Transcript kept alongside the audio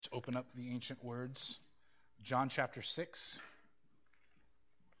open up the ancient words, John chapter 6.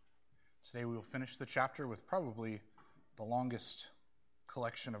 Today we will finish the chapter with probably the longest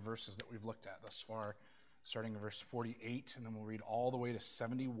collection of verses that we've looked at thus far, starting in verse 48, and then we'll read all the way to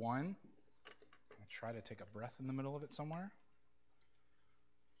 71. I'll try to take a breath in the middle of it somewhere.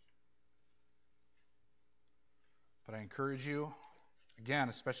 But I encourage you, again,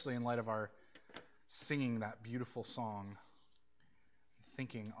 especially in light of our singing that beautiful song,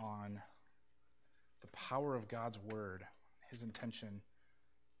 thinking on the power of God's word, his intention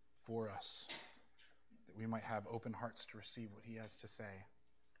for us, that we might have open hearts to receive what he has to say.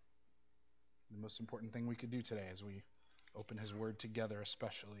 The most important thing we could do today as we open his word together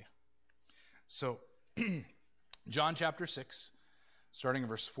especially. So, John chapter 6, starting in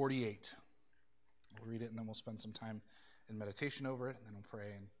verse 48. We'll read it and then we'll spend some time in meditation over it, and then we'll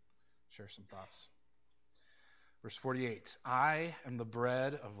pray and share some thoughts. Verse 48, I am the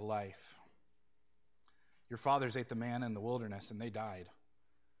bread of life. Your fathers ate the manna in the wilderness, and they died.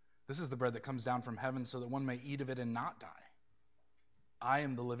 This is the bread that comes down from heaven so that one may eat of it and not die. I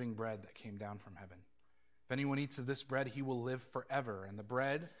am the living bread that came down from heaven. If anyone eats of this bread, he will live forever, and the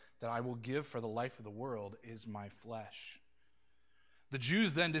bread that I will give for the life of the world is my flesh. The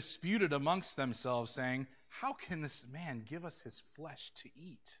Jews then disputed amongst themselves, saying, how can this man give us his flesh to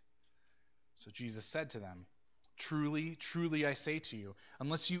eat? So Jesus said to them, truly, truly, I say to you,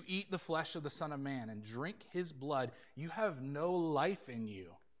 unless you eat the flesh of the Son of Man and drink his blood, you have no life in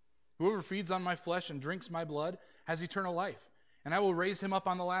you. Whoever feeds on my flesh and drinks my blood has eternal life, and I will raise him up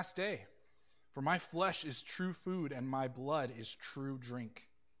on the last day. For my flesh is true food, and my blood is true drink.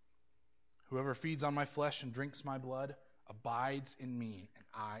 Whoever feeds on my flesh and drinks my blood abides in me, and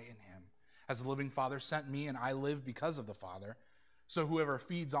I in him. As the living Father sent me, and I live because of the Father, so whoever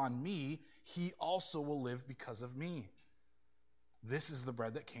feeds on me, he also will live because of me. This is the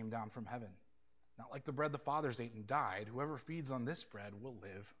bread that came down from heaven. Not like the bread the fathers ate and died. Whoever feeds on this bread will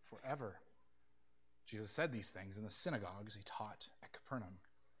live forever. Jesus said these things in the synagogue as he taught at Capernaum.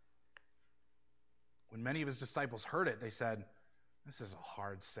 When many of his disciples heard it, they said, this is a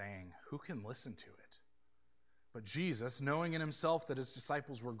hard saying. Who can listen to it? But Jesus, knowing in himself that his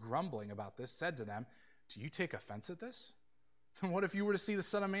disciples were grumbling about this, said to them, do you take offense at this? Then what if you were to see the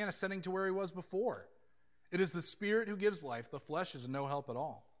Son of Man ascending to where he was before? It is the Spirit who gives life. The flesh is no help at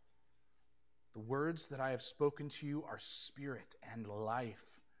all. The words that I have spoken to you are spirit and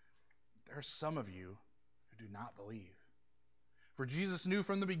life. There are some of you who do not believe. For Jesus knew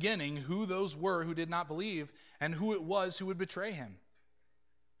from the beginning who those were who did not believe and who it was who would betray him.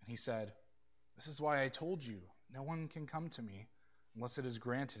 And he said, this is why I told you, no one can come to me unless it is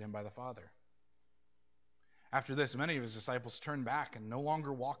granted him by the Father. After this, many of his disciples turned back and no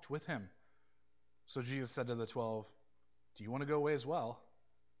longer walked with him. So Jesus said to the 12, do you want to go away as well?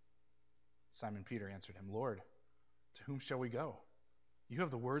 Simon Peter answered him, Lord, to whom shall we go? You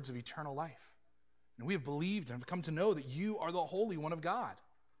have the words of eternal life, and we have believed and have come to know that you are the Holy One of God.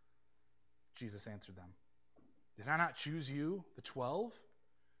 Jesus answered them, did I not choose you, the 12?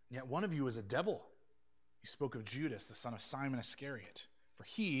 And yet one of you is a devil. He spoke of Judas, the son of Simon Iscariot, for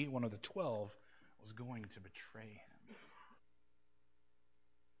he, one of the 12, was going to betray him.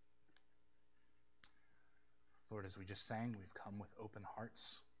 Lord, as we just sang, we've come with open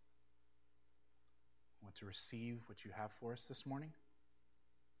hearts. We want to receive what you have for us this morning.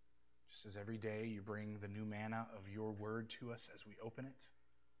 Just as every day you bring the new manna of your word to us as we open it.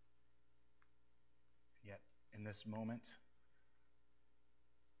 Yet in this moment,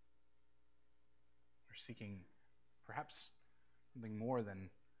 we're seeking perhaps something more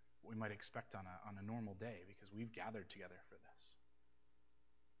than what we might expect on a normal day, because we've gathered together for this.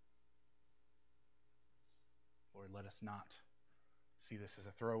 Lord, let us not see this as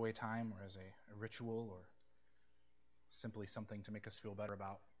a throwaway time or as a ritual or simply something to make us feel better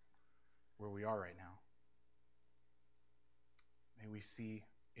about where we are right now. May we see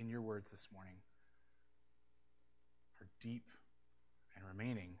in your words this morning our deep and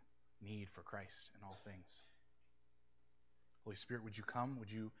remaining need for Christ in all things. Holy Spirit, would you come?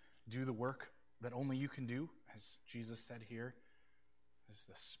 Would you do the work that only you can do? As Jesus said here, as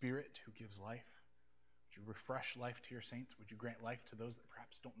the Spirit who gives life. Would you refresh life to your saints? Would you grant life to those that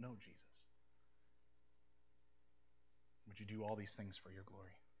perhaps don't know Jesus? Would you do all these things for your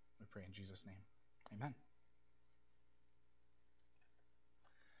glory? We pray in Jesus' name. Amen.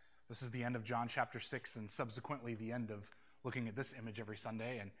 This is the end of John chapter 6, and subsequently the end of looking at this image every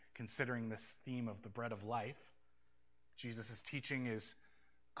Sunday and considering this theme of the bread of life. Jesus' teaching is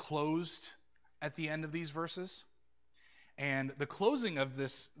closed at the end of these verses. And the closing of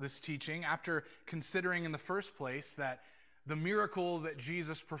this teaching, after considering in the first place that The miracle that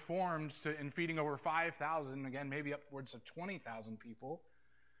Jesus performed in feeding over 5,000, again, maybe upwards of 20,000 people,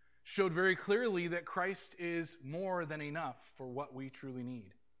 showed very clearly that Christ is more than enough for what we truly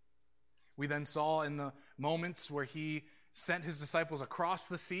need. We then saw in the moments where he sent his disciples across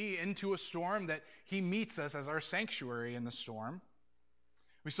the sea into a storm that he meets us as our sanctuary in the storm.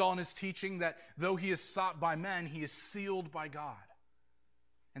 We saw in his teaching that though he is sought by men, he is sealed by God,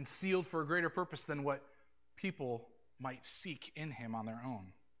 and sealed for a greater purpose than what people might seek in him on their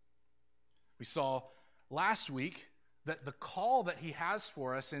own. We saw last week that the call that he has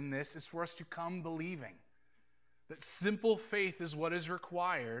for us in this is for us to come believing. That simple faith is what is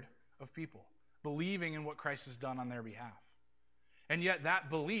required of people, believing in what Christ has done on their behalf. And yet that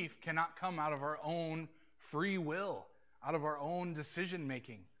belief cannot come out of our own free will, out of our own decision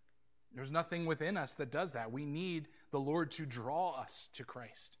making. There's nothing within us that does that. We need the Lord to draw us to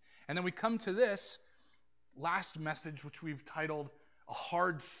Christ. And then we come to this last message, which we've titled A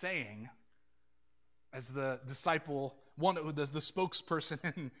Hard Saying, as the disciple, the spokesperson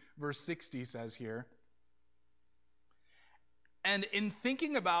in verse 60 says here. And in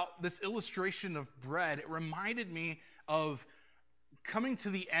thinking about this illustration of bread, it reminded me of coming to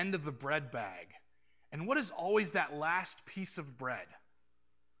the end of the bread bag. And what is always that last piece of bread?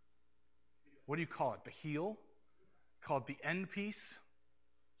 What do you call it? The heel? Call it the end piece?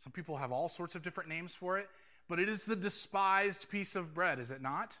 Some people have all sorts of different names for it, but it is the despised piece of bread, is it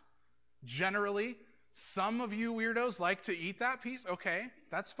not? Generally, some of you weirdos like to eat that piece. Okay,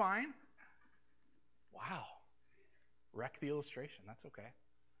 that's fine. Wow. Wreck the illustration. That's okay.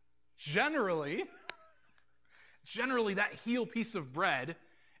 Generally, that heel piece of bread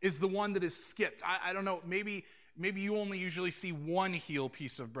is the one that is skipped. I don't know, maybe you only usually see one heel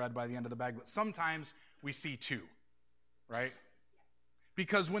piece of bread by the end of the bag, but sometimes we see two, right?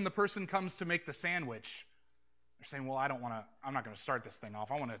 Because when the person comes to make the sandwich, they're saying, well, I'm not going to start this thing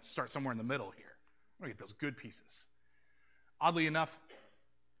off. I want to start somewhere in the middle here. I'm going to get those good pieces. Oddly enough,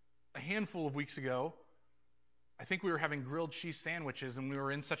 a handful of weeks ago, I think we were having grilled cheese sandwiches, and we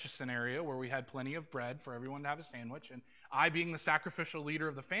were in such a scenario where we had plenty of bread for everyone to have a sandwich, and I, being the sacrificial leader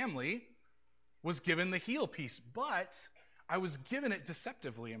of the family, was given the heel piece, but I was given it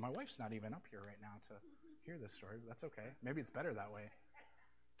deceptively, and my wife's not even up here right now to hear this story, but that's okay. Maybe it's better that way.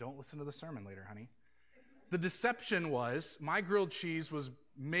 Don't listen to the sermon later, honey. The deception was my grilled cheese was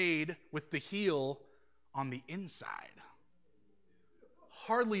made with the heel on the inside.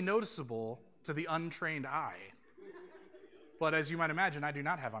 Hardly noticeable to the untrained eye. But as you might imagine, I do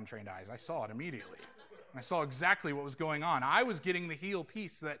not have untrained eyes. I saw it immediately. I saw exactly what was going on. I was getting the heel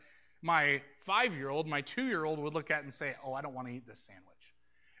piece that my 5-year-old, my 2-year-old would look at and say, oh, I don't want to eat this sandwich.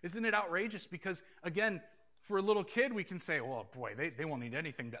 Isn't it outrageous? Because, again, for a little kid, we can say, well, boy, they won't eat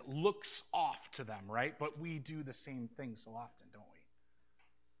anything that looks off to them, right? But we do the same thing so often, don't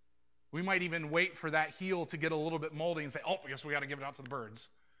we? We might even wait for that heel to get a little bit moldy and say, oh, I guess we got to give it out to the birds.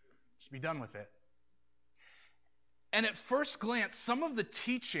 Just be done with it. And at first glance, some of the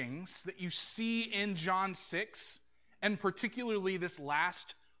teachings that you see in John 6, and particularly this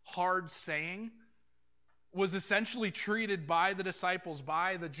last hard saying, was essentially treated by the disciples,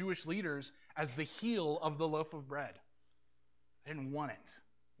 by the Jewish leaders, as the heel of the loaf of bread. They didn't want it.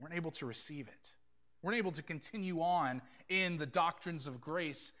 Weren't able to receive it. Weren't able to continue on in the doctrines of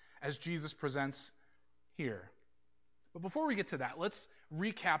grace as Jesus presents here. But before we get to that, let's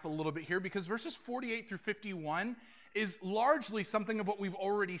recap a little bit here, because verses 48 through 51 is largely something of what we've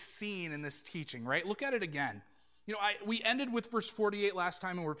already seen in this teaching, right? Look at it again. You know, we ended with verse 48 last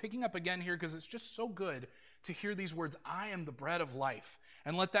time, and we're picking up again here because it's just so good to hear these words, I am the bread of life.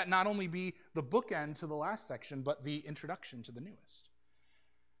 And let that not only be the bookend to the last section, but the introduction to the newest.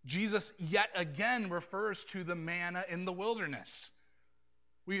 Jesus yet again refers to the manna in the wilderness.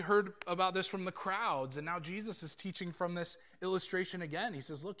 We heard about this from the crowds, and now Jesus is teaching from this illustration again. He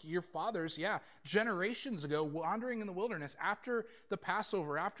says, look, your fathers, generations ago, wandering in the wilderness, after the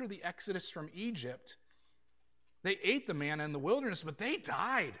Passover, after the Exodus from Egypt, they ate the manna in the wilderness, but they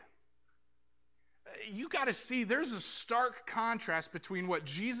died. You got to see, there's a stark contrast between what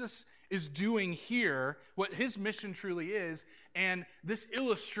Jesus is doing here, what his mission truly is, and this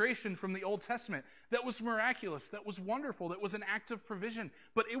illustration from the Old Testament that was miraculous, that was wonderful, that was an act of provision,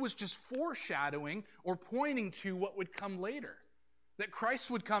 but it was just foreshadowing or pointing to what would come later. That Christ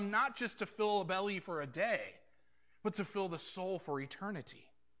would come not just to fill a belly for a day, but to fill the soul for eternity.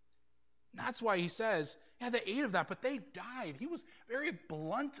 And that's why he says, they ate of that, but they died. He was very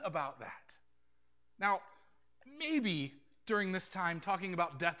blunt about that. Now, maybe during this time, talking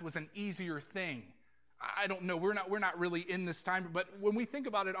about death was an easier thing. I don't know. We're not really in this time, but when we think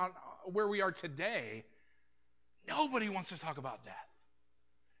about it on where we are today, Nobody wants to talk about death.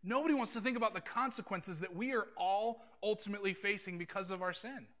 Nobody wants to think about the consequences that we are all ultimately facing because of our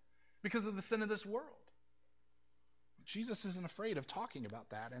sin, because of the sin of this world. Jesus isn't afraid of talking about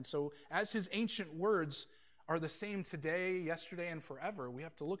that. And so as his ancient words are the same today, yesterday, and forever, we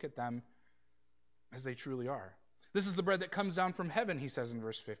have to look at them as they truly are. This is the bread that comes down from heaven, he says in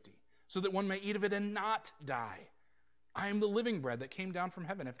verse 50, so that one may eat of it and not die. I am the living bread that came down from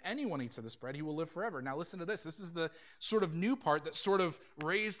heaven. If anyone eats of this bread, he will live forever. Now listen to this. This is the sort of new part that sort of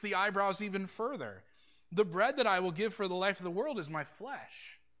raised the eyebrows even further. The bread that I will give for the life of the world is my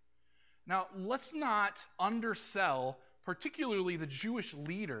flesh. Now, let's not undersell particularly the Jewish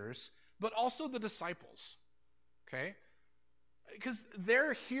leaders, but also the disciples, okay? Because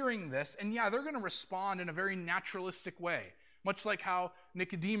they're hearing this, and yeah, they're going to respond in a very naturalistic way, much like how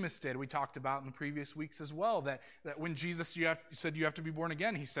Nicodemus did. We talked about in the previous weeks as well, that when Jesus said you have to be born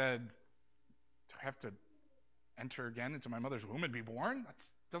again, he said, do I have to enter again into my mother's womb and be born? That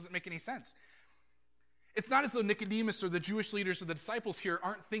doesn't make any sense. It's not as though Nicodemus or the Jewish leaders or the disciples here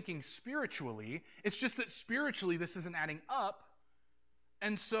aren't thinking spiritually. It's just that spiritually this isn't adding up.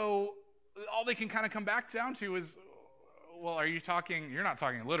 And so all they can kind of come back down to is, well, you're not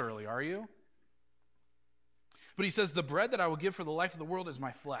talking literally, are you? But he says, the bread that I will give for the life of the world is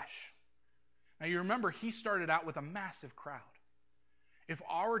my flesh. Now you remember, he started out with a massive crowd. If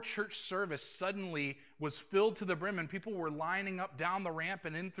our church service suddenly was filled to the brim and people were lining up down the ramp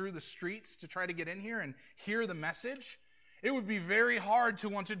and in through the streets to try to get in here and hear the message, it would be very hard to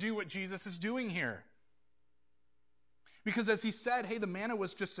want to do what Jesus is doing here. Because as he said, hey, the manna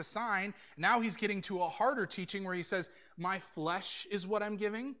was just a sign, now he's getting to a harder teaching where he says, my flesh is what I'm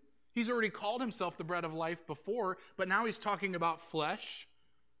giving. He's already called himself the bread of life before, but now he's talking about flesh.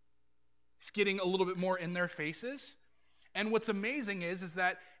 He's getting a little bit more in their faces. And what's amazing is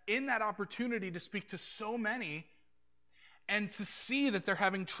that in that opportunity to speak to so many and to see that they're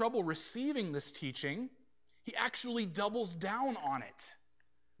having trouble receiving this teaching, he actually doubles down on it.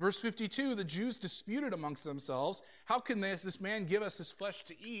 Verse 52, the Jews disputed amongst themselves, how can this man give us his flesh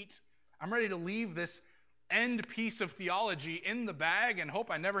to eat? I'm ready to leave this end piece of theology in the bag and hope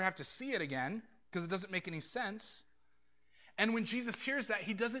I never have to see it again because it doesn't make any sense. And when Jesus hears that,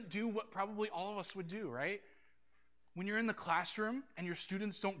 he doesn't do what probably all of us would do, right? When you're in the classroom and your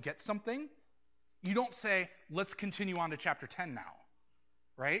students don't get something, you don't say, let's continue on to chapter 10 now,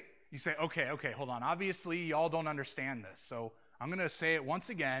 right? You say, okay, hold on. Obviously, y'all don't understand this, so I'm going to say it once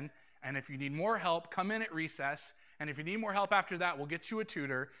again, and if you need more help, come in at recess, and if you need more help after that, we'll get you a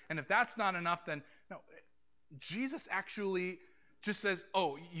tutor, and if that's not enough, then no. Jesus actually just says,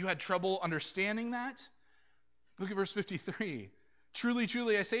 oh, you had trouble understanding that? Look at verse 53. Truly,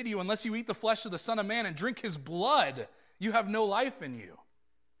 truly, I say to you, unless you eat the flesh of the Son of Man and drink his blood, you have no life in you.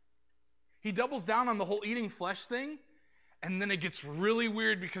 He doubles down on the whole eating flesh thing, and then it gets really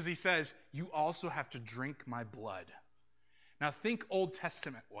weird because he says, you also have to drink my blood. Now think Old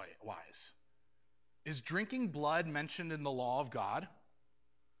Testament wise. Is drinking blood mentioned in the law of God?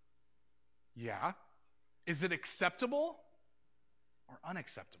 Yeah. Is it acceptable or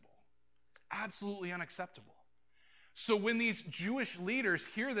unacceptable? It's absolutely unacceptable. So when these Jewish leaders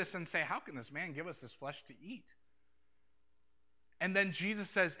hear this and say, how can this man give us this flesh to eat? And then Jesus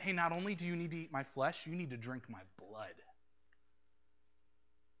says, hey, not only do you need to eat my flesh, you need to drink my blood.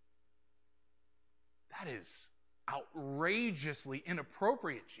 That is outrageously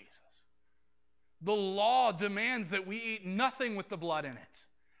inappropriate, Jesus. The law demands that we eat nothing with the blood in it.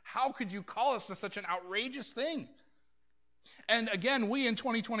 How could you call us to such an outrageous thing? And again, we in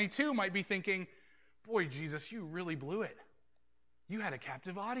 2022 might be thinking, boy, Jesus, you really blew it. You had a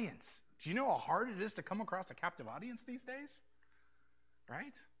captive audience. Do you know how hard it is to come across a captive audience these days?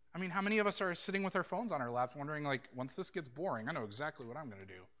 Right? I mean, how many of us are sitting with our phones on our laps wondering, like, once this gets boring, I know exactly what I'm going to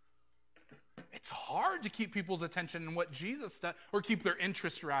do. It's hard to keep people's attention and what Jesus does, or keep their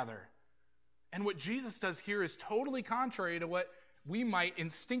interest rather. And what Jesus does here is totally contrary to what we might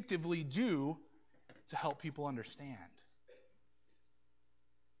instinctively do to help people understand.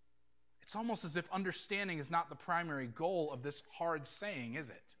 It's almost as if understanding is not the primary goal of this hard saying, is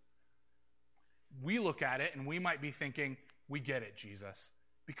it? We look at it and we might be thinking, we get it, Jesus,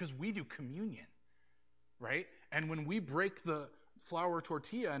 because we do communion, right? And when we break the flour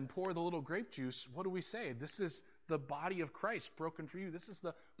tortilla and pour the little grape juice, what do we say? This is the body of Christ broken for you. This is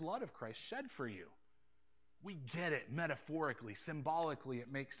the blood of Christ shed for you. We get it metaphorically, symbolically,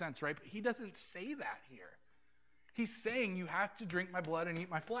 it makes sense, right? But he doesn't say that here. He's saying you have to drink my blood and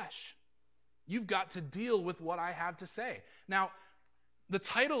eat my flesh. You've got to deal with what I have to say. Now, the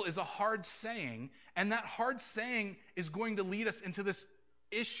title is a hard saying, and that hard saying is going to lead us into this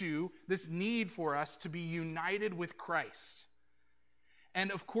issue, this need for us to be united with Christ.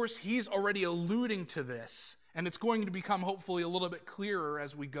 And of course, he's already alluding to this, and it's going to become hopefully a little bit clearer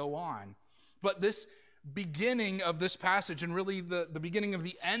as we go on. But this beginning of this passage, and really the beginning of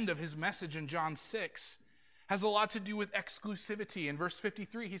the end of his message in John 6, has a lot to do with exclusivity. In verse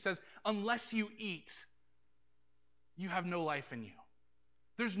 53, he says, unless you eat, you have no life in you.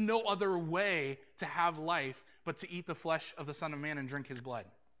 There's no other way to have life but to eat the flesh of the Son of Man and drink his blood.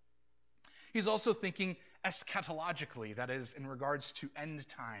 He's also thinking eschatologically, that is, in regards to end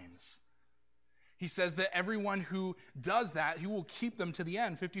times. He says that everyone who does that, he will keep them to the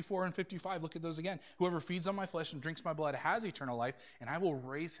end. 54 and 55, look at those again. Whoever feeds on my flesh and drinks my blood has eternal life, and I will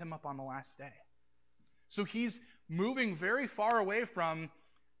raise him up on the last day. So he's moving very far away from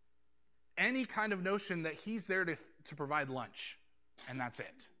any kind of notion that he's there to provide lunch, and that's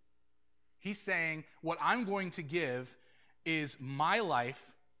it. He's saying, what I'm going to give is my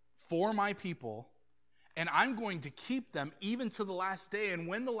life for my people, and I'm going to keep them even to the last day. And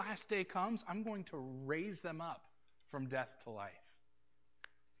when the last day comes, I'm going to raise them up from death to life.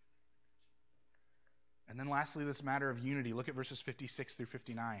 And then lastly, this matter of unity. Look at verses 56 through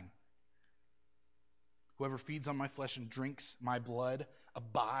 59. Whoever feeds on my flesh and drinks my blood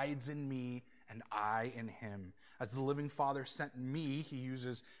abides in me, and I in him. As the living Father sent me, he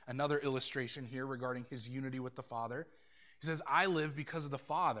uses another illustration here regarding his unity with the Father. He says, I live because of the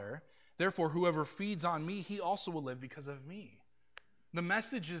Father. Therefore, whoever feeds on me, he also will live because of me. The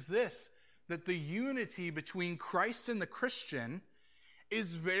message is this, that the unity between Christ and the Christian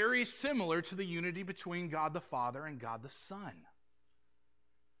is very similar to the unity between God the Father and God the Son.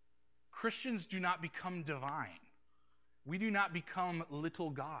 Christians do not become divine. We do not become little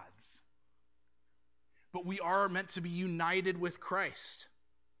gods. But we are meant to be united with Christ.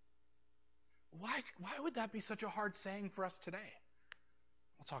 Why would that be such a hard saying for us today?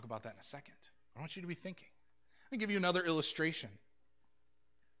 We'll talk about that in a second. I want you to be thinking. I'll give you another illustration.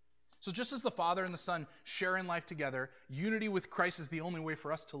 So just as the Father and the Son share in life together, unity with Christ is the only way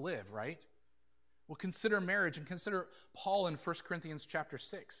for us to live, right? Well, consider marriage and consider Paul in 1 Corinthians chapter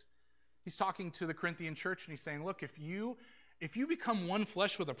 6. He's talking to the Corinthian church and he's saying, look, if you become one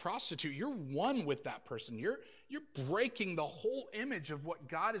flesh with a prostitute, you're one with that person. You're breaking the whole image of what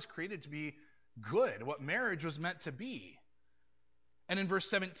God has created to be good, what marriage was meant to be. And in verse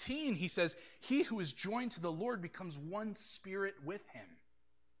 17, he says, he who is joined to the Lord becomes one spirit with him.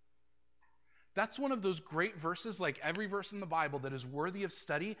 That's one of those great verses, like every verse in the Bible, that is worthy of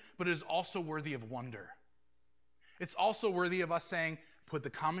study, but it is also worthy of wonder. It's also worthy of us saying, put the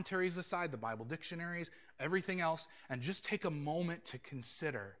commentaries aside, the Bible dictionaries, everything else, and just take a moment to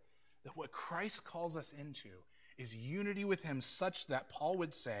consider that what Christ calls us into is unity with him, such that Paul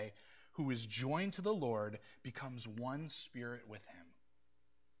would say, who is joined to the Lord becomes one spirit with him.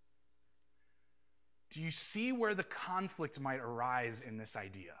 Do you see where the conflict might arise in this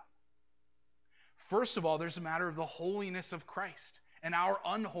idea? First of all, there's a matter of the holiness of Christ and our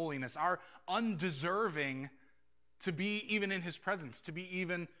unholiness, our undeserving to be even in his presence, to be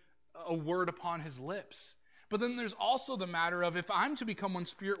even a word upon his lips. But then there's also the matter of, if I'm to become one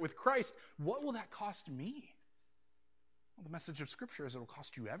spirit with Christ, what will that cost me? Well, the message of Scripture is it will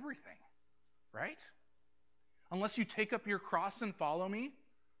cost you everything, right? Unless you take up your cross and follow me,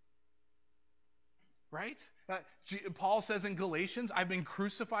 right? Paul says in Galatians, I've been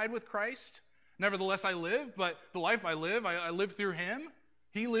crucified with Christ. Nevertheless, I live, but the life I live through him.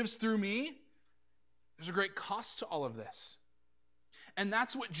 He lives through me. There's a great cost to all of this. And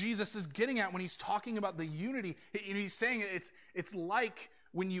that's what Jesus is getting at when he's talking about the unity. He's saying it's like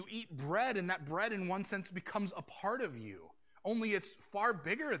when you eat bread, and that bread in one sense becomes a part of you. Only it's far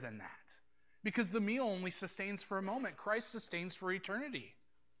bigger than that. Because the meal only sustains for a moment. Christ sustains for eternity.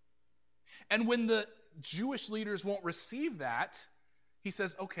 And when the Jewish leaders won't receive that, he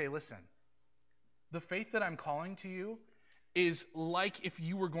says, okay, listen. The faith that I'm calling to you is like if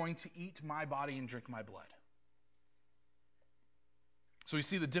you were going to eat my body and drink my blood. So we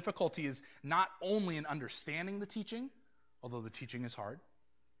see the difficulty is not only in understanding the teaching, although the teaching is hard,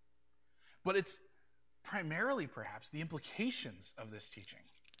 but it's primarily perhaps the implications of this teaching.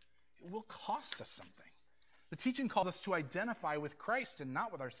 It will cost us something. The teaching calls us to identify with Christ and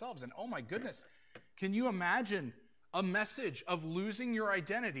not with ourselves. And oh my goodness, can you imagine a message of losing your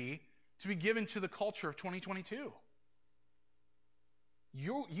identity to be given to the culture of 2022?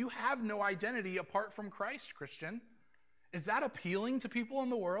 You have no identity apart from Christ, Christian. Is that appealing to people in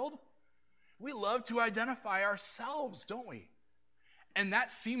the world? We love to identify ourselves, don't we? And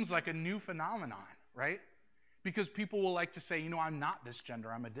that seems like a new phenomenon, right? Because people will like to say, I'm not this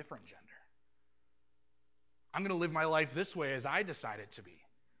gender, I'm a different gender. I'm going to live my life this way as I decide it to be.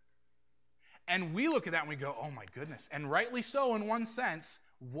 And we look at that and we go, oh my goodness. And rightly so in one sense,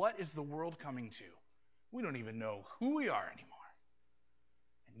 what is the world coming to? We don't even know who we are anymore.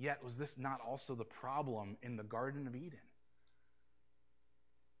 And yet, was this not also the problem in the Garden of Eden?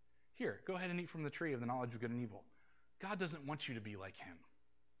 Here, go ahead and eat from the tree of the knowledge of good and evil. God doesn't want you to be like him.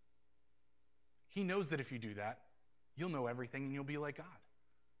 He knows that if you do that, you'll know everything and you'll be like God.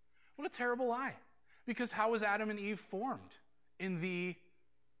 What a terrible lie. Because how was Adam and Eve formed? In the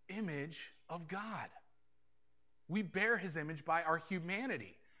image of God. We bear his image by our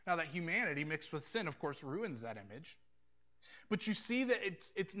humanity. Now that humanity mixed with sin, of course, ruins that image. But you see that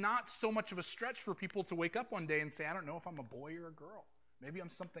it's not so much of a stretch for people to wake up one day and say, I don't know if I'm a boy or a girl. Maybe I'm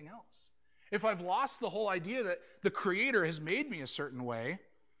something else. If I've lost the whole idea that the Creator has made me a certain way,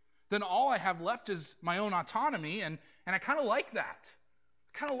 then all I have left is my own autonomy, and I kind of like that.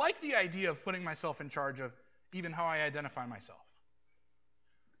 I kind of like the idea of putting myself in charge of even how I identify myself.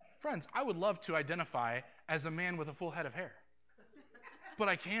 Friends, I would love to identify as a man with a full head of hair, but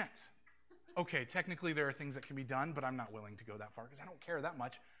I can't. Okay, technically there are things that can be done, but I'm not willing to go that far because I don't care that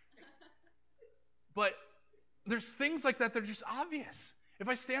much. But there's things like that that are just obvious. If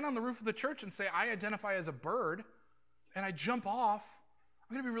I stand on the roof of the church and say I identify as a bird and I jump off,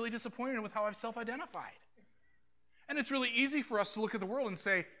 I'm going to be really disappointed with how I've self-identified. And it's really easy for us to look at the world and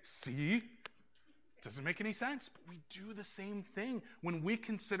say, see, doesn't make any sense. But we do the same thing when we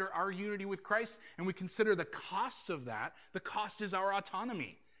consider our unity with Christ and we consider the cost of that. The cost is our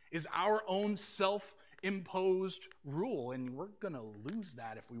autonomy, is our own self-imposed rule. And we're going to lose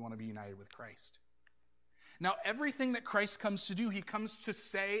that if we want to be united with Christ. Now, everything that Christ comes to do, he comes to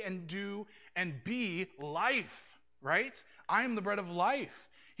say and do and be life, right? I am the bread of life.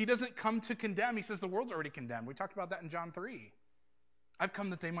 He doesn't come to condemn. He says the world's already condemned. We talked about that in John 3. I've come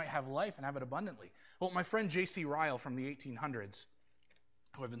that they might have life and have it abundantly. Well, my friend J.C. Ryle from the 1800s,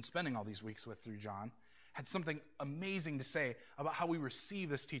 who I've been spending all these weeks with through John, had something amazing to say about how we receive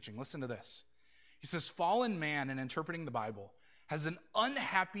this teaching. Listen to this. He says, fallen man, in interpreting the Bible, has an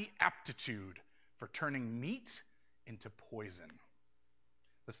unhappy aptitude for turning meat into poison.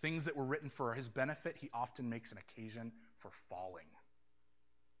 The things that were written for his benefit, he often makes an occasion for falling.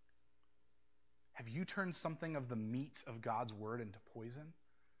 Have you turned something of the meat of God's word into poison?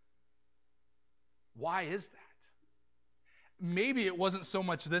 Why is that? Maybe it wasn't so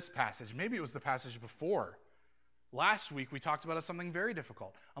much this passage. Maybe it was the passage before. Last week we talked about something very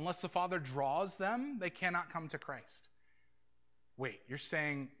difficult. Unless the Father draws them, they cannot come to Christ. Wait, you're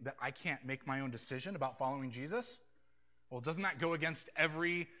saying that I can't make my own decision about following Jesus? Well, doesn't that go against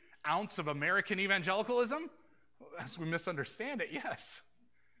every ounce of American evangelicalism? As we misunderstand it, yes.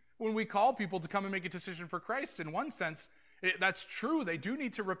 When we call people to come and make a decision for Christ, in one sense, that's true. They do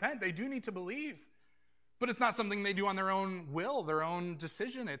need to repent. They do need to believe. But it's not something they do on their own will, their own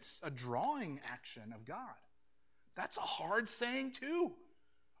decision. It's a drawing action of God. That's a hard saying, too.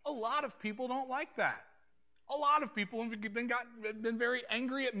 A lot of people don't like that. A lot of people have been very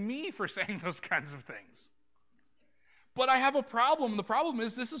angry at me for saying those kinds of things. But I have a problem. The problem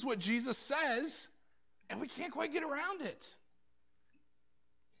is this is what Jesus says, and we can't quite get around it.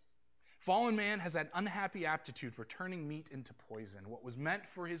 Fallen man has an unhappy aptitude for turning meat into poison. What was meant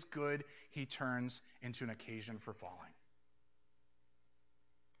for his good, he turns into an occasion for falling.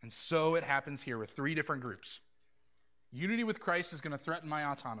 And so it happens here with three different groups. Unity with Christ is going to threaten my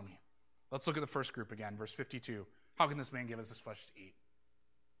autonomy. Let's look at the first group again, verse 52. How can this man give us his flesh to eat?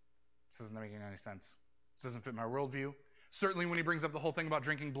 This doesn't make any sense. This doesn't fit my worldview. Certainly when he brings up the whole thing about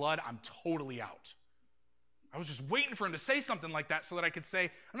drinking blood, I'm totally out. I was just waiting for him to say something like that so that I could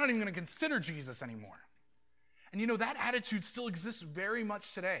say, I'm not even going to consider Jesus anymore. And you know, that attitude still exists very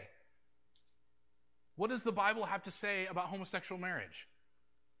much today. What does the Bible have to say about homosexual marriage?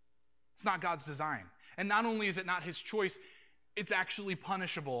 It's not God's design. And not only is it not his choice, it's actually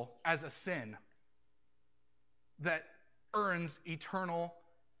punishable as a sin that earns eternal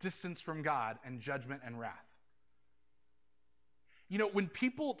distance from God and judgment and wrath. You know, when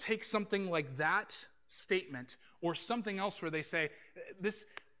people take something like that statement or something else where they say, this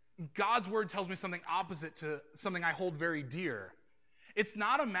God's word tells me something opposite to something I hold very dear, it's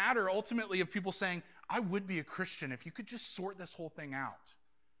not a matter ultimately of people saying, I would be a Christian if you could just sort this whole thing out.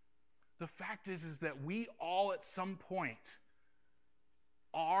 The fact is that we all at some point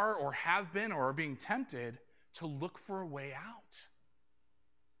are or have been or are being tempted to look for a way out.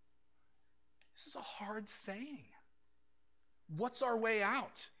 This is a hard saying. What's our way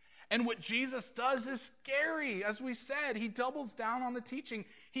out? And what Jesus does is scary. As we said, he doubles down on the teaching.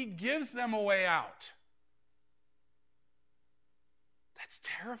 He gives them a way out. That's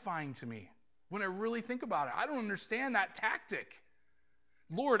terrifying to me. when I really think about it. I don't understand that tactic.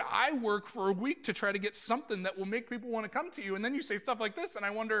 Lord, I work for a week to try to get something that will make people want to come to you, and then you say stuff like this, and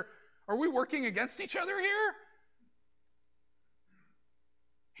I wonder, are we working against each other here?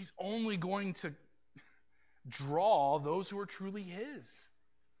 He's only going to draw those who are truly his.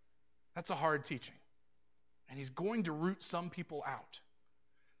 That's a hard teaching. And he's going to root some people out.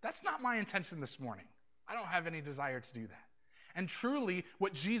 That's not my intention this morning. I don't have any desire to do that. And truly,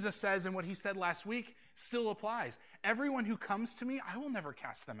 what Jesus says and what he said last week still applies. Everyone who comes to me, I will never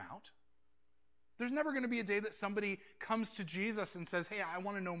cast them out. There's never going to be a day that somebody comes to Jesus and says, hey, I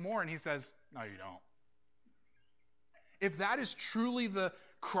want to know more. And he says, no, you don't. If that is truly the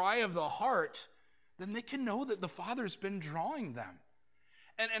cry of the heart, then they can know that the Father's been drawing them.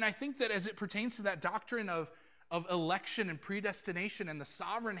 And I think that as it pertains to that doctrine of election and predestination and the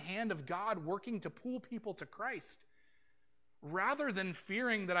sovereign hand of God working to pull people to Christ, rather than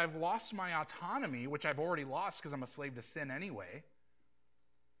fearing that I've lost my autonomy, which I've already lost because I'm a slave to sin anyway,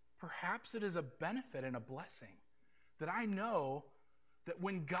 perhaps it is a benefit and a blessing that I know that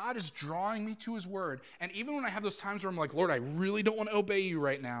when God is drawing me to his word, and even when I have those times where I'm like, Lord, I really don't want to obey you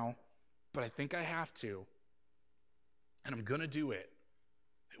right now, but I think I have to, and I'm going to do it,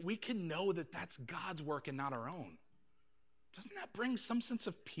 we can know that that's God's work and not our own. Doesn't that bring some sense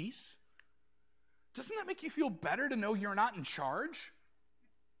of peace? Doesn't that make you feel better to know you're not in charge?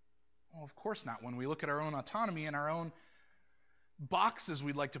 Well, of course not. When we look at our own autonomy and our own boxes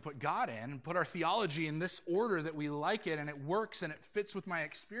we'd like to put God in, and put our theology in this order that we like it and it works and it fits with my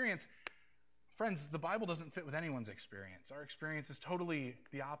experience. Friends, the Bible doesn't fit with anyone's experience. Our experience is totally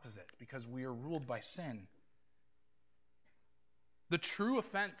the opposite because we are ruled by sin. The true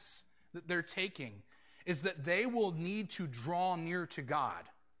offense that they're taking is that they will need to draw near to God,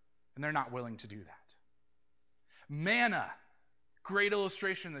 and they're not willing to do that. Manna, great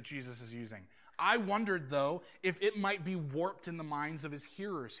illustration that Jesus is using. I wondered, though, if it might be warped in the minds of his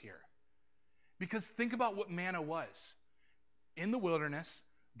hearers here. Because think about what manna was. In the wilderness,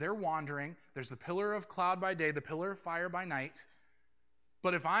 they're wandering. There's the pillar of cloud by day, the pillar of fire by night.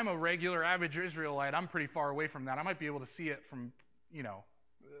 But if I'm a regular average Israelite, I'm pretty far away from that. I might be able to see it from,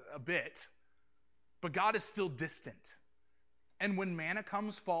 a bit. But God is still distant. And when manna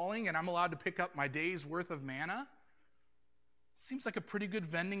comes falling and I'm allowed to pick up my day's worth of manna, it seems like a pretty good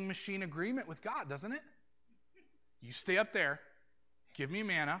vending machine agreement with God, doesn't it? You stay up there, give me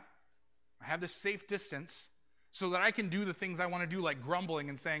manna, I have this safe distance so that I can do the things I want to do, like grumbling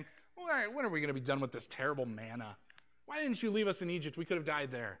and saying, well, all right, when are we going to be done with this terrible manna? Why didn't you leave us in Egypt? We could have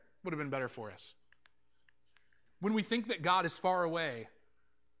died there. Would have been better for us. When we think that God is far away,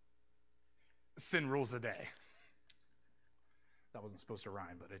 sin rules the day. That wasn't supposed to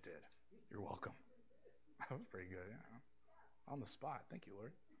rhyme, but it did. You're welcome. That was pretty good. Yeah. On the spot. Thank you,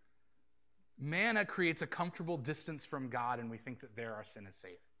 Lord. Manna creates a comfortable distance from God, and we think that there our sin is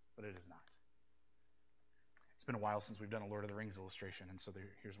safe, but it is not. It's been a while since we've done a Lord of the Rings illustration, and so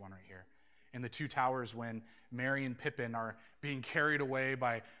here's one right here. In the Two Towers, when Merry and Pippin are being carried away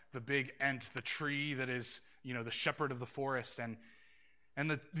by the big Ent, the tree that is, the shepherd of the forest, and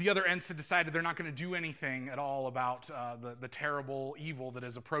the other Ents had decided they're not going to do anything at all about the terrible evil that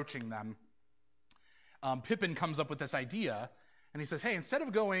is approaching them. Pippin comes up with this idea, and he says, hey, instead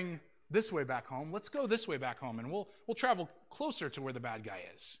of going this way back home, let's go this way back home, and we'll travel closer to where the bad guy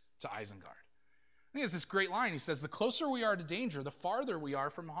is, to Isengard. I think it's this great line. He says, the closer we are to danger, the farther we are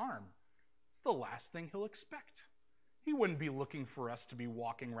from harm. It's the last thing he'll expect. He wouldn't be looking for us to be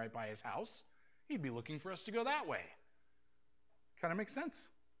walking right by his house. He'd be looking for us to go that way. Kind of makes sense.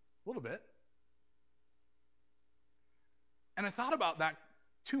 A little bit. And I thought about that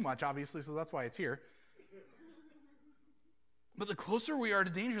too much, obviously, so that's why it's here. But the closer we are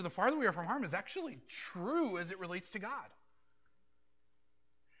to danger, the farther we are from harm is actually true as it relates to God.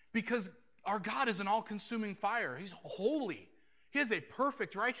 Because our God is an all-consuming fire. He's holy. He has a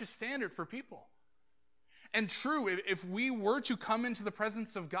perfect, righteous standard for people. And true, if we were to come into the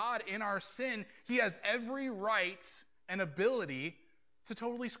presence of God in our sin, he has every right and ability to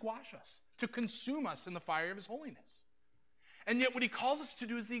totally squash us, to consume us in the fire of his holiness. And yet what he calls us to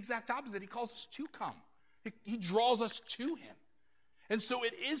do is the exact opposite. He calls us to come. He draws us to him. And so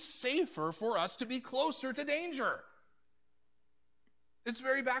it is safer for us to be closer to danger. It's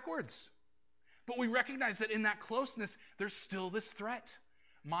very backwards. But we recognize that in that closeness, there's still this threat.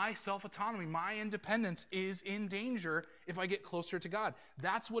 My self-autonomy, my independence is in danger if I get closer to God.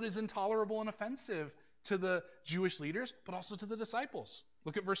 That's what is intolerable and offensive to the Jewish leaders, but also to the disciples.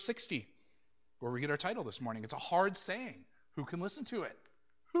 Look at verse 60, where we get our title this morning. It's a hard saying. Who can listen to it?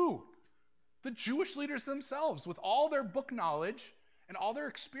 Who? The Jewish leaders themselves, with all their book knowledge and all their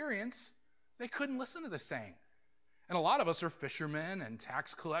experience, They couldn't listen to this saying. And a lot of us are fishermen and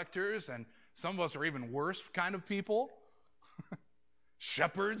tax collectors, and some of us are even worse kind of people.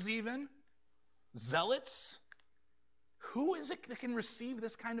 Shepherds even. Zealots. Who is it that can receive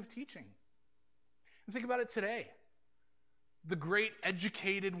this kind of teaching? And think about it today. The great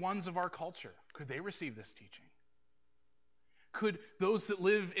educated ones of our culture, could they receive this teaching? Could those that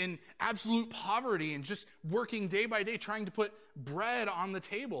live in absolute poverty and just working day by day, trying to put bread on the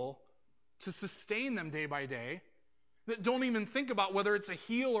table to sustain them day by day, that don't even think about whether it's a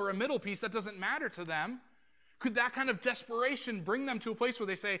heel or a middle piece, that doesn't matter to them, could that kind of desperation bring them to a place where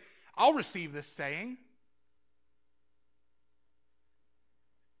they say, I'll receive this saying?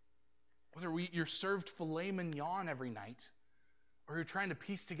 Whether you're served filet mignon every night, or you're trying to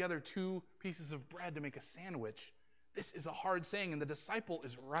piece together 2 pieces of bread to make a sandwich, this is a hard saying, and the disciple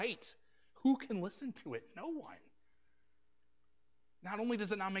is right. Who can listen to it? No one. Not only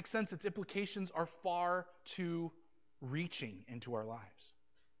does it not make sense, its implications are far too reaching into our lives.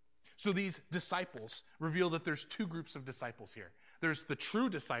 So these disciples reveal that there's 2 groups of disciples here. There's the true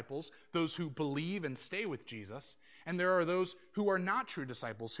disciples, those who believe and stay with Jesus, and there are those who are not true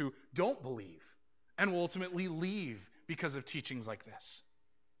disciples, who don't believe and will ultimately leave because of teachings like this.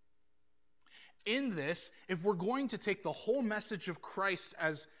 In this, if we're going to take the whole message of Christ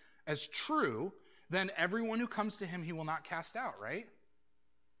as true, then everyone who comes to him he will not cast out, right?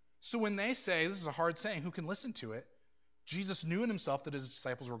 So when they say, this is a hard saying, who can listen to it? Jesus knew in himself that his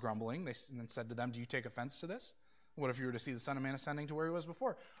disciples were grumbling. They then said to them, do you take offense to this? What if you were to see the Son of Man ascending to where he was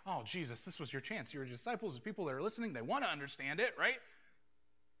before? Oh, Jesus, this was your chance. Your disciples, the people that are listening, they want to understand it, right?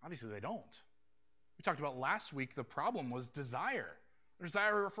 Obviously, they don't. We talked about last week, the problem was desire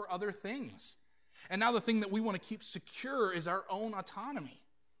for other things. And now the thing that we want to keep secure is our own autonomy.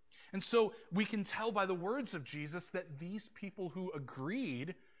 And so we can tell by the words of Jesus that these people who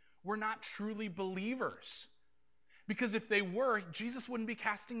agreed were not truly believers. Because if they were, Jesus wouldn't be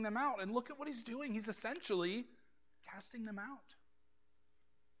casting them out. And look at what he's doing. He's essentially casting them out.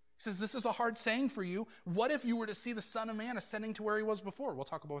 He says, this is a hard saying for you. What if you were to see the Son of Man ascending to where he was before? We'll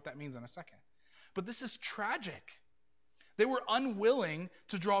talk about what that means in a second. But this is tragic. They were unwilling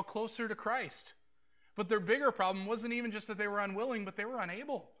to draw closer to Christ. But their bigger problem wasn't even just that they were unwilling, but they were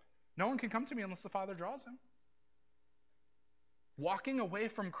unable. No one can come to me unless the Father draws him. Walking away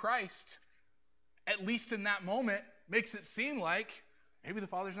from Christ, at least in that moment, makes it seem like maybe the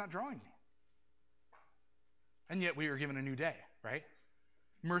Father's not drawing me. And yet we are given a new day, right?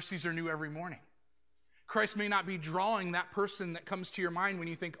 Mercies are new every morning. Christ may not be drawing that person that comes to your mind when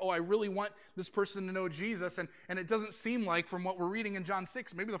you think, oh, I really want this person to know Jesus, and it doesn't seem like, from what we're reading in John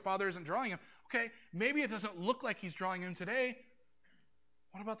 6, maybe the Father isn't drawing him. Okay, maybe it doesn't look like he's drawing him today.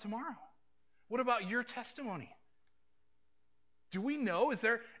 What about tomorrow? What about your testimony? Do we know,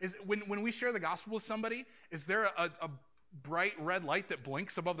 when we share the gospel with somebody, is there a bright red light that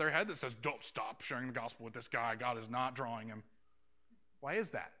blinks above their head that says, don't stop sharing the gospel with this guy, God is not drawing him? Why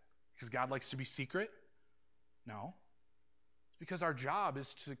is that? Because God likes to be secret? No. It's because our job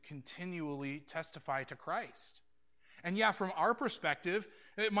is to continually testify to Christ. And yeah, from our perspective,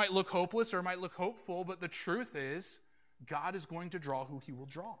 it might look hopeless or it might look hopeful, but the truth is, God is going to draw who he will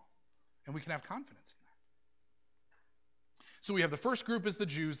draw. And we can have confidence in that. So we have the first group is the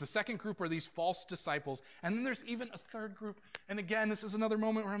Jews. The second group are these false disciples. And then there's even a third group. And again, this is another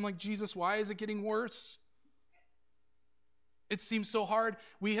moment where I'm like, Jesus, why is it getting worse? It seems so hard.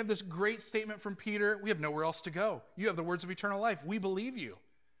 We have this great statement from Peter. We have nowhere else to go. You have the words of eternal life. We believe you.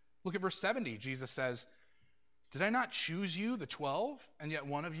 Look at verse 70. Jesus says, did I not choose you, the 12, and yet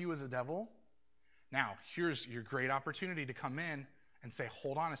one of you is a devil? Now, here's your great opportunity to come in and say,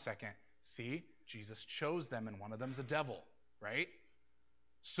 hold on a second. See, Jesus chose them and one of them's a devil, right?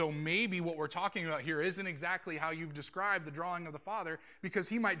 So maybe what we're talking about here isn't exactly how you've described the drawing of the Father, because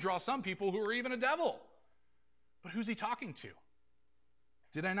he might draw some people who are even a devil. But who's he talking to?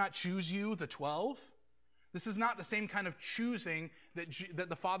 Did I not choose you, the 12? This is not the same kind of choosing that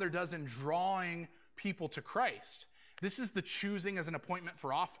the Father does in drawing people to Christ. This is the choosing as an appointment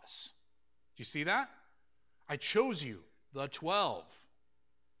for office. Do you see that? I chose you, the 12.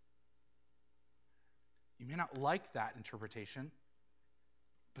 You may not like that interpretation,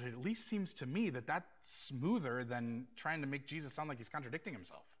 but it at least seems to me that that's smoother than trying to make Jesus sound like he's contradicting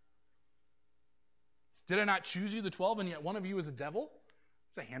himself. Did I not choose you, the 12, and yet one of you is a devil?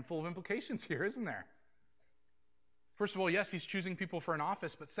 There's a handful of implications here, isn't there? First of all, yes, he's choosing people for an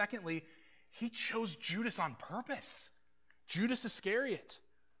office, but secondly, he chose Judas on purpose. Judas Iscariot,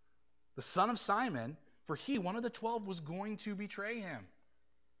 the son of Simon, for he, one of the 12, was going to betray him.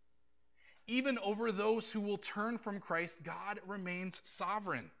 Even over those who will turn from Christ, God remains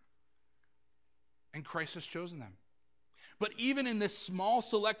sovereign. and Christ has chosen them. But even in this small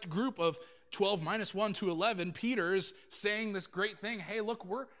select group of 12 minus 1 to 11, Peter is saying this great thing. Hey, look,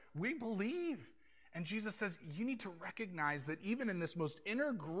 we believe. And Jesus says, you need to recognize that even in this most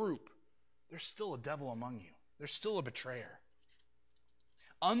inner group, there's still a devil among you. There's still a betrayer.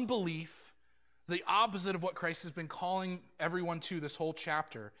 Unbelief, the opposite of what Christ has been calling everyone to this whole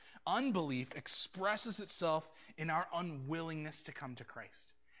chapter, unbelief expresses itself in our unwillingness to come to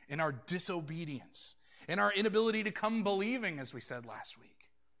Christ, in our disobedience, in our inability to come believing, as we said last week.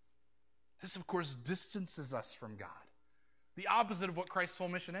 This, of course, distances us from God. The opposite of what Christ's whole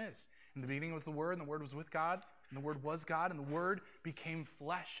mission is. In the beginning was the Word, and the Word was with God, and the Word was God, and the Word became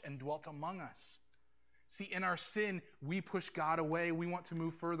flesh and dwelt among us. See, in our sin, we push God away. We want to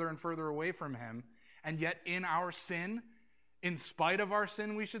move further and further away from him. And yet in our sin, in spite of our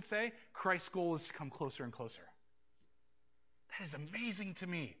sin, we should say, Christ's goal is to come closer and closer. That is amazing to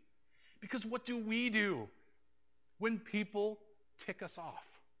me. Because what do we do when people tick us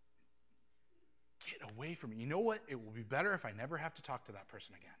off? Get away from me. You know what? It will be better if I never have to talk to that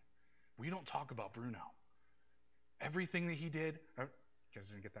person again. We don't talk about Bruno. Everything that he did. You guys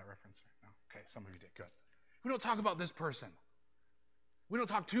didn't get that reference? No? Okay, some of you did. Good. We don't talk about this person. We don't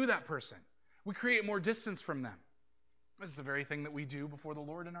talk to that person. We create more distance from them. This is the very thing that we do before the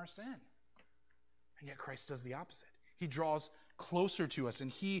Lord in our sin. And yet Christ does the opposite. He draws closer to us,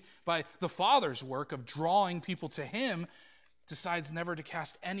 and he, by the Father's work of drawing people to him, decides never to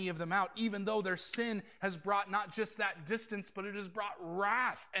cast any of them out, even though their sin has brought not just that distance, but it has brought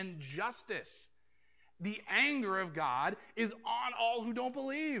wrath and justice. The anger of God is on all who don't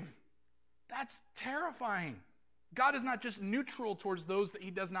believe. That's terrifying. God is not just neutral towards those that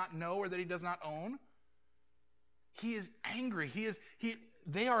he does not know or that he does not own. He is angry.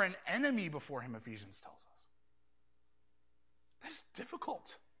 They are an enemy before him, Ephesians tells us. That is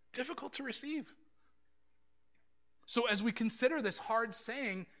difficult to receive. So as we consider this hard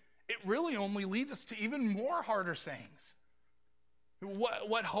saying, it really only leads us to even more harder sayings.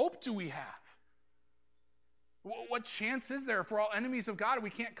 What hope do we have? What chance is there for all enemies of God?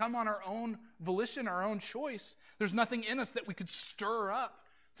 We can't come on our own volition, our own choice. There's nothing in us that we could stir up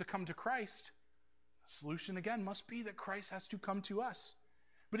to come to Christ. The solution, again, must be that Christ has to come to us.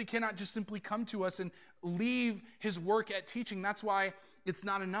 But he cannot just simply come to us and leave his work at teaching. That's why it's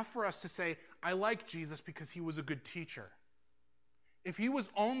not enough for us to say, I like Jesus because he was a good teacher. If he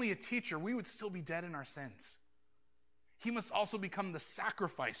was only a teacher, we would still be dead in our sins. He must also become the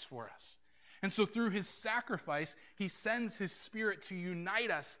sacrifice for us. And so through his sacrifice, he sends his Spirit to unite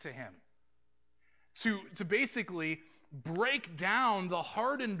us to him. To basically break down the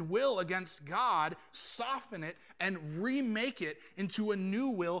hardened will against God, soften it, and remake it into a new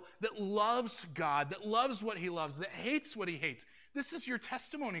will that loves God, that loves what he loves, that hates what he hates. This is your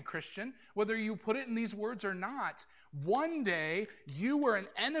testimony, Christian, whether you put it in these words or not. One day, you were an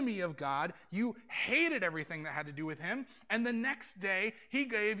enemy of God. You hated everything that had to do with him. And the next day, he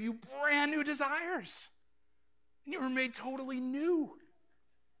gave you brand new desires. And you were made totally new.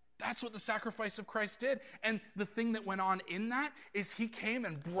 That's what the sacrifice of Christ did. And the thing that went on in that is he came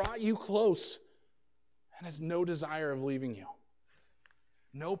and brought you close and has no desire of leaving you.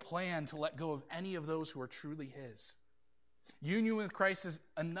 No plan to let go of any of those who are truly his. Union with Christ is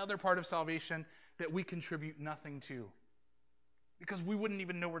another part of salvation that we contribute nothing to. Because we wouldn't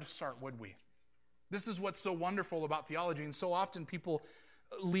even know where to start, would we? This is what's so wonderful about theology. And so often people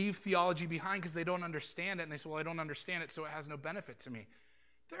leave theology behind because they don't understand it. And they say, well, I don't understand it, so it has no benefit to me.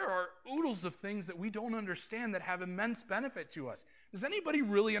 There are oodles of things that we don't understand that have immense benefit to us. Does anybody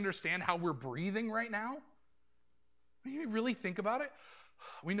really understand how we're breathing right now? When you really think about it,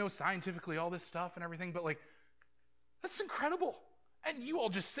 we know scientifically all this stuff and everything, but that's incredible. And you all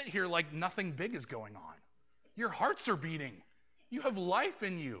just sit here like nothing big is going on. Your hearts are beating. You have life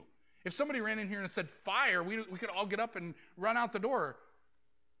in you. If somebody ran in here and said fire, we could all get up and run out the door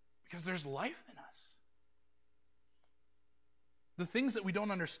because there's life in us. The things that we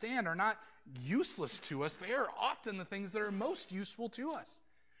don't understand are not useless to us. They are often the things that are most useful to us,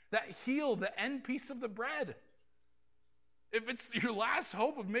 that heal the end piece of the bread. If it's your last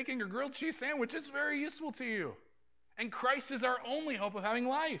hope of making a grilled cheese sandwich, it's very useful to you. And Christ is our only hope of having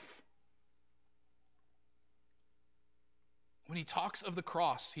life. When he talks of the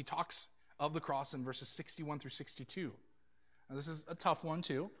cross, he talks of the cross in verses 61 through 62. Now, this is a tough one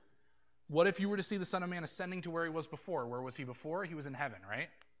too. What if you were to see the Son of Man ascending to where he was before? Where was he before? He was in heaven, right?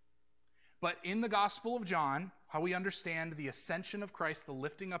 But in the Gospel of John, how we understand the ascension of Christ, the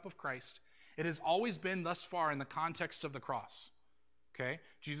lifting up of Christ, it has always been thus far in the context of the cross. Okay?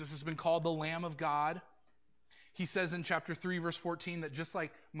 Jesus has been called the Lamb of God. He says in chapter 3, verse 14, that just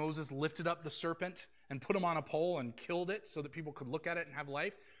like Moses lifted up the serpent and put him on a pole and killed it so that people could look at it and have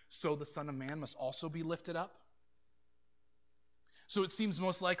life, so the Son of Man must also be lifted up. So it seems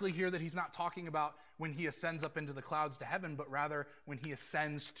most likely here that he's not talking about when he ascends up into the clouds to heaven, but rather when he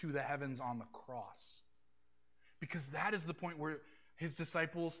ascends to the heavens on the cross. Because that is the point where his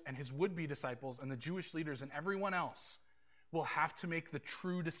disciples and his would-be disciples and the Jewish leaders and everyone else will have to make the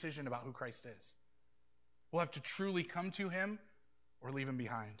true decision about who Christ is. We'll have to truly come to him or leave him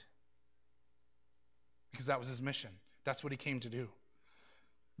behind. Because that was his mission. That's what he came to do.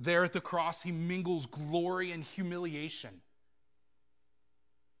 There at the cross, he mingles glory and humiliation.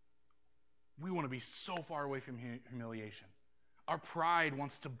 We want to be so far away from humiliation. Our pride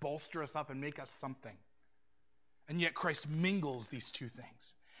wants to bolster us up and make us something. And yet Christ mingles these two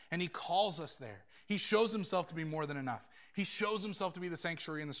things. And he calls us there. He shows himself to be more than enough. He shows himself to be the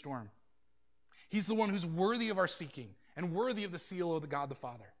sanctuary in the storm. He's the one who's worthy of our seeking and worthy of the seal of the God the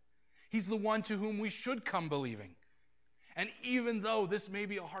Father. He's the one to whom we should come believing. And even though this may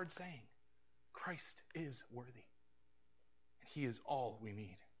be a hard saying, Christ is worthy. And he is all we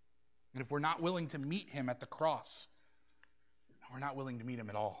need. And if we're not willing to meet him at the cross, we're not willing to meet him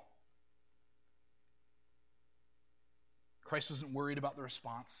at all. Christ wasn't worried about the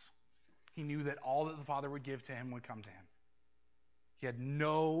response. He knew that all that the Father would give to him would come to him. He had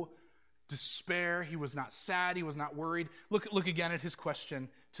no despair. He was not sad. He was not worried. Look again at his question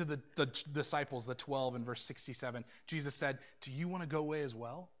to the disciples, the 12 in verse 67. Jesus said, "Do you want to go away as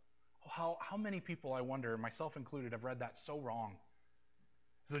well?" Oh, how many people, I wonder, myself included, have read that so wrong?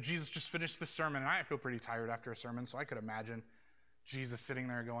 So Jesus just finished the sermon, and I feel pretty tired after a sermon, so I could imagine Jesus sitting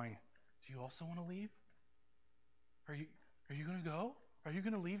there going, "Do you also want to leave? Are you going to go? Are you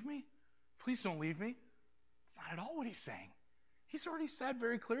going to leave me? Please don't leave me." It's not at all what he's saying. He's already said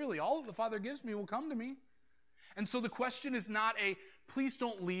very clearly, all that the Father gives me will come to me. And so the question is not please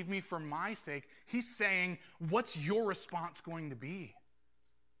don't leave me for my sake. He's saying, what's your response going to be?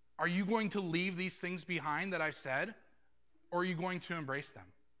 Are you going to leave these things behind that I've said? Or are you going to embrace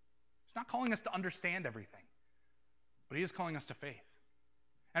them? He's not calling us to understand everything, but he is calling us to faith.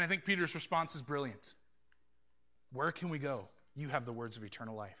 And I think Peter's response is brilliant. Where can we go? You have the words of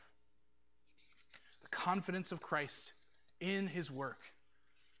eternal life. The confidence of Christ in his work,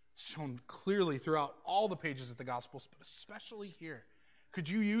 shown clearly throughout all the pages of the Gospels, but especially here. Could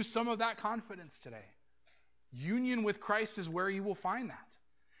you use some of that confidence today? Union with Christ is where you will find that.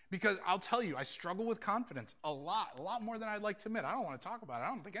 Because I'll tell you, I struggle with confidence a lot more than I'd like to admit. I don't want to talk about it. I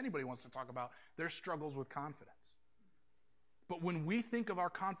don't think anybody wants to talk about their struggles with confidence. But when we think of our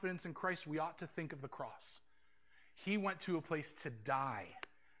confidence in Christ, we ought to think of the cross. He went to a place to die.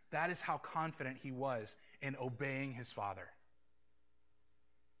 That is how confident he was in obeying his Father.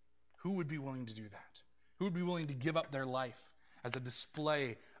 Who would be willing to do that? Who would be willing to give up their life as a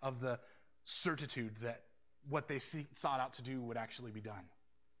display of the certitude that what they sought out to do would actually be done?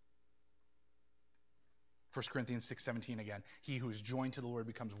 1 Corinthians 6:17 again. He who is joined to the Lord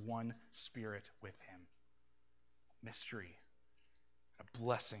becomes one spirit with him. Mystery, a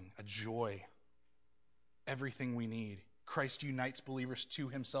blessing, a joy, everything we need. Christ unites believers to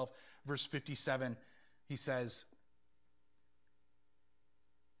himself. Verse 57, he says,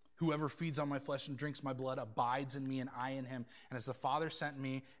 "Whoever feeds on my flesh and drinks my blood abides in me and I in him. And as the Father sent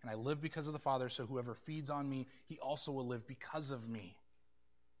me, and I live because of the Father, so whoever feeds on me, he also will live because of me."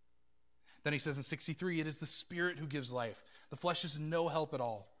 Then he says in 63, "It is the Spirit who gives life. The flesh is no help at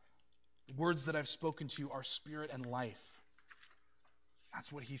all. The words that I've spoken to you are spirit and life."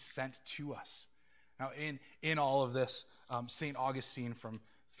 That's what he sent to us. Now, in all of this, St. Augustine from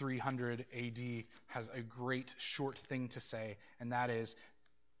 300 AD has a great short thing to say, and that is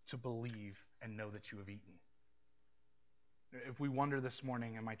to believe and know that you have eaten. If we wonder this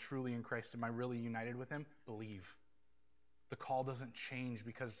morning, am I truly in Christ? Am I really united with him? Believe. The call doesn't change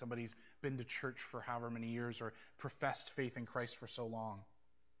because somebody's been to church for however many years or professed faith in Christ for so long.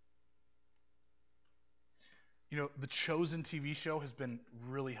 You know, the Chosen TV show has been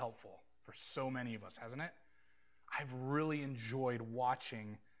really helpful for so many of us, hasn't it? I've really enjoyed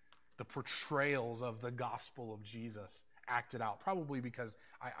watching the portrayals of the gospel of Jesus acted out, probably because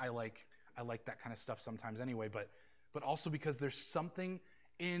I like that kind of stuff sometimes anyway, but also because there's something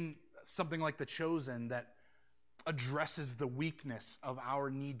in something like The Chosen that addresses the weakness of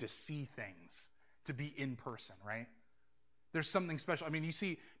our need to see things, to be in person, right? There's something special. I mean, you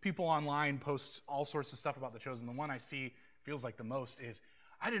see people online post all sorts of stuff about The Chosen. The one I see feels like the most is,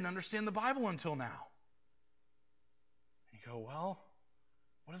 "I didn't understand the Bible until now." And you go, well,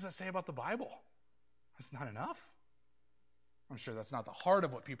 what does that say about the Bible? That's not enough. I'm sure that's not the heart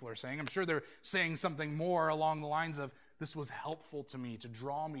of what people are saying. I'm sure they're saying something more along the lines of, this was helpful to me, to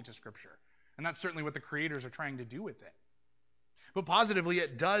draw me to Scripture. And that's certainly what the creators are trying to do with it. But positively,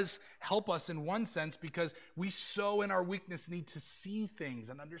 it does help us in one sense because we so in our weakness need to see things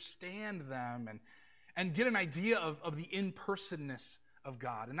and understand them and get an idea of the in-personness of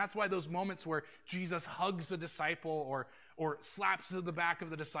God. And that's why those moments where Jesus hugs a disciple or slaps the back of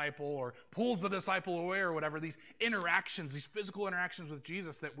the disciple or pulls the disciple away or whatever, these interactions, these physical interactions with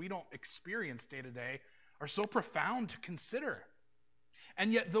Jesus that we don't experience day to day are so profound to consider.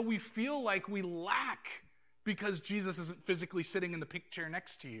 And yet, though we feel like we lack because Jesus isn't physically sitting in the pink chair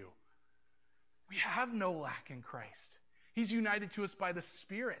next to you, we have no lack in Christ. He's united to us by the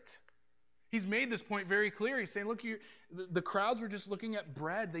Spirit. He's made this point very clear. He's saying, look, the crowds were just looking at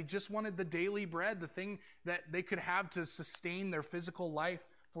bread. They just wanted the daily bread, the thing that they could have to sustain their physical life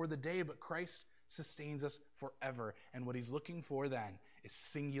for the day. But Christ sustains us forever. And what he's looking for then is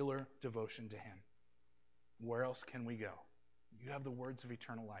singular devotion to him. Where else can we go? You have the words of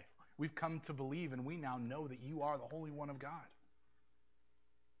eternal life. We've come to believe, and we now know that you are the Holy One of God.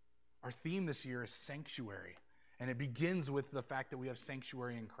 Our theme this year is sanctuary, and it begins with the fact that we have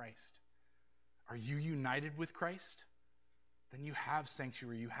sanctuary in Christ. Are you united with Christ? Then you have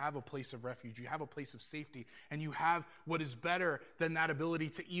sanctuary. You have a place of refuge. You have a place of safety, and you have what is better than that ability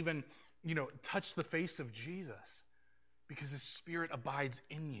to even, touch the face of Jesus, because his Spirit abides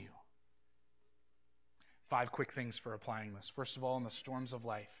in you. 5 quick things for applying this. First of all, in the storms of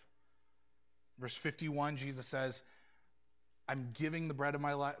life. Verse 51, Jesus says, I'm giving the bread of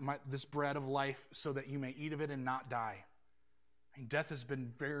this bread of life so that you may eat of it and not die. I mean, death has been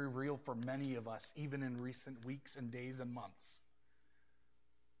very real for many of us, even in recent weeks and days and months.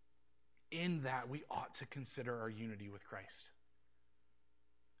 In that, we ought to consider our unity with Christ.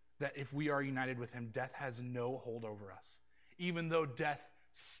 That if we are united with him, death has no hold over us. Even though death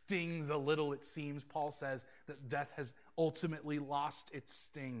stings a little, it seems, Paul says that death has ultimately lost its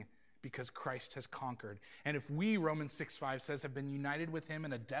sting because Christ has conquered. And if we, Romans 6:5 says, have been united with him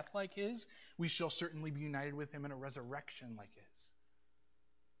in a death like his, we shall certainly be united with him in a resurrection like his.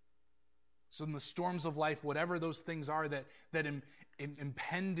 So in the storms of life, whatever those things are that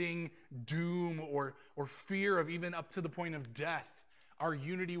impending doom or fear of even up to the point of death, our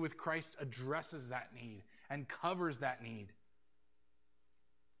unity with Christ addresses that need and covers that need.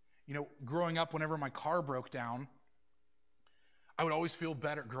 Growing up, whenever my car broke down, I would always feel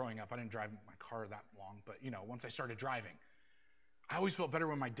better growing up. I didn't drive my car that long, but, once I started driving, I always felt better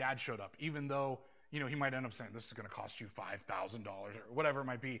when my dad showed up, even though, he might end up saying, this is going to cost you $5,000 or whatever it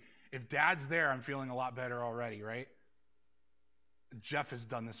might be. If dad's there, I'm feeling a lot better already, right? Jeff has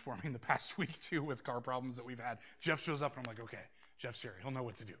done this for me in the past week, too, with car problems that we've had. Jeff shows up, and I'm like, okay, Jeff's here. He'll know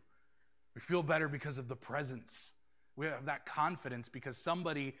what to do. We feel better because of the presence. We have that confidence because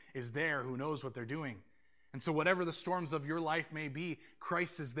somebody is there who knows what they're doing. And so whatever the storms of your life may be,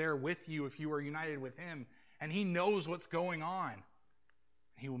 Christ is there with you if you are united with him. And he knows what's going on.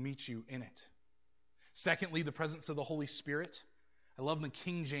 He will meet you in it. Secondly, the presence of the Holy Spirit. I love the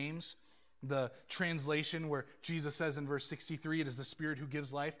King James, the translation where Jesus says in verse 63, it is the Spirit who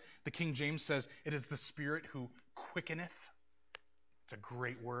gives life. The King James says, it is the Spirit who quickeneth. It's a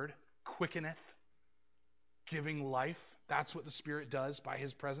great word, quickeneth. Giving life. That's what the Spirit does by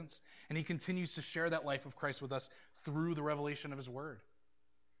his presence. And he continues to share that life of Christ with us through the revelation of his word.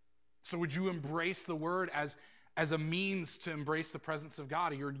 So would you embrace the word as a means to embrace the presence of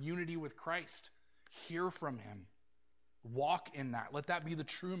God, your unity with Christ? Hear from him. Walk in that. Let that be the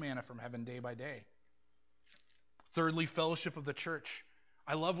true manna from heaven day by day. Thirdly, fellowship of the church.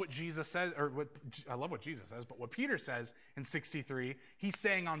 I love what Jesus says, but what Peter says in 63, he's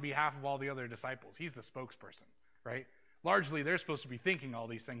saying on behalf of all the other disciples. He's the spokesperson, right? Largely, they're supposed to be thinking all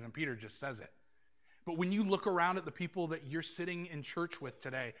these things, and Peter just says it. But when you look around at the people that you're sitting in church with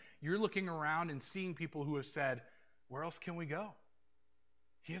today, you're looking around and seeing people who have said, where else can we go?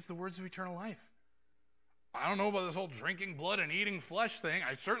 He has the words of eternal life. I don't know about this whole drinking blood and eating flesh thing.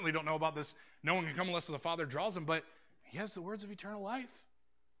 I certainly don't know about this, no one can come unless the Father draws him, but he has the words of eternal life.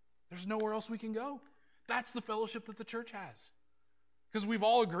 There's nowhere else we can go. That's the fellowship that the church has. Because we've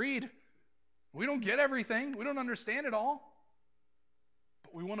all agreed. We don't get everything. We don't understand it all.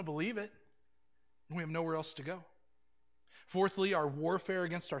 But we want to believe it. And we have nowhere else to go. Fourthly, our warfare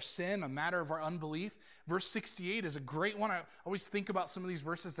against our sin, a matter of our unbelief. Verse 68 is a great one. I always think about some of these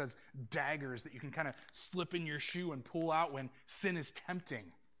verses as daggers that you can kind of slip in your shoe and pull out when sin is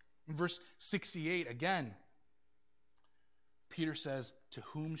tempting. In verse 68, again, Peter says, to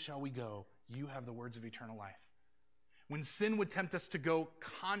whom shall we go? You have the words of eternal life. When sin would tempt us to go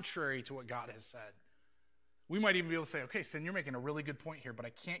contrary to what God has said, We might even be able to say, okay, Sin, you're making a really good point here, but I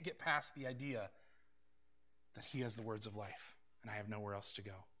can't get past the idea that he has the words of life, and I have nowhere else to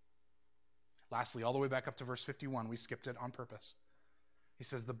go. Lastly, all the way back up to verse 51, we skipped it on purpose. He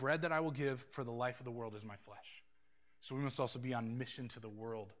says, the bread that I will give for the life of the world is my flesh. So we must also be on mission to the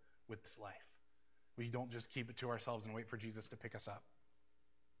world with this life. We don't just keep it to ourselves and wait for Jesus to pick us up.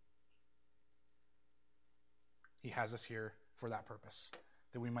 He has us here for that purpose,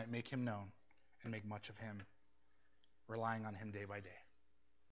 that we might make him known and make much of him, relying on him day by day.